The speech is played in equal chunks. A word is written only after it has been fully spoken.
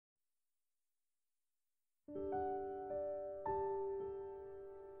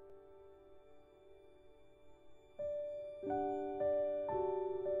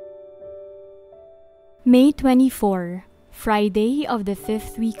May 24, Friday of the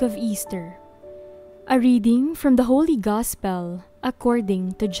 5th week of Easter. A reading from the Holy Gospel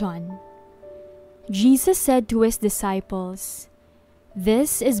according to John. Jesus said to his disciples,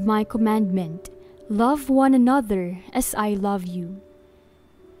 "This is my commandment, love one another as I love you.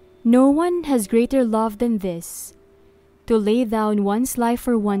 No one has greater love than this, to lay down one's life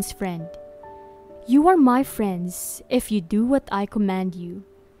for one's friend. You are my friends if you do what I command you.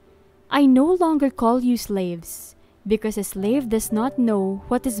 I no longer call you slaves, because a slave does not know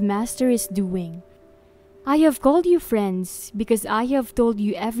what his master is doing. I have called you friends, because I have told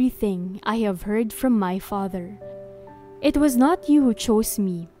you everything I have heard from my Father. It was not you who chose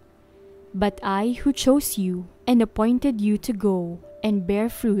me, but I who chose you and appointed you to go and bear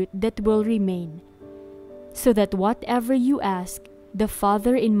fruit that will remain, so that whatever you ask the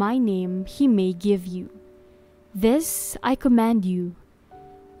Father in my name he may give you. This I command you,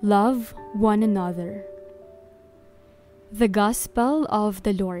 love one another." The Gospel of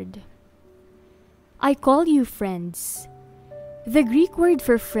the Lord. I call you friends. The Greek word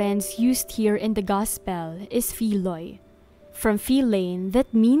for friends used here in the Gospel is philoi, from philein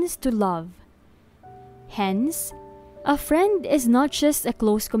that means to love. Hence, a friend is not just a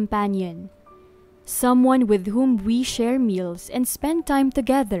close companion, someone with whom we share meals and spend time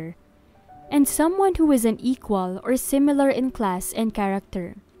together, and someone who is an equal or similar in class and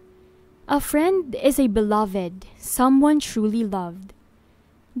character. A friend is a beloved, someone truly loved.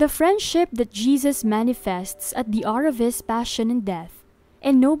 The friendship that Jesus manifests at the hour of his passion and death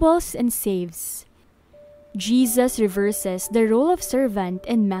ennobles and saves. Jesus reverses the role of servant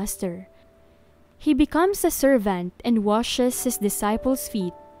and master. He becomes a servant and washes his disciples'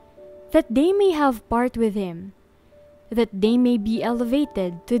 feet, that they may have part with him, that they may be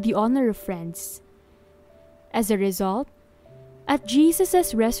elevated to the honor of friends. As a result, at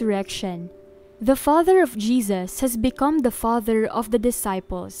Jesus' resurrection, the Father of Jesus has become the Father of the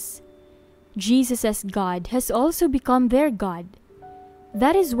disciples. Jesus as God has also become their God.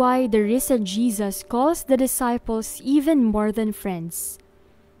 That is why the risen Jesus calls the disciples even more than friends,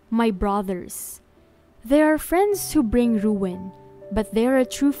 "My brothers." There are friends who bring ruin, but there are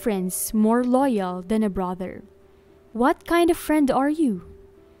true friends more loyal than a brother. What kind of friend are you?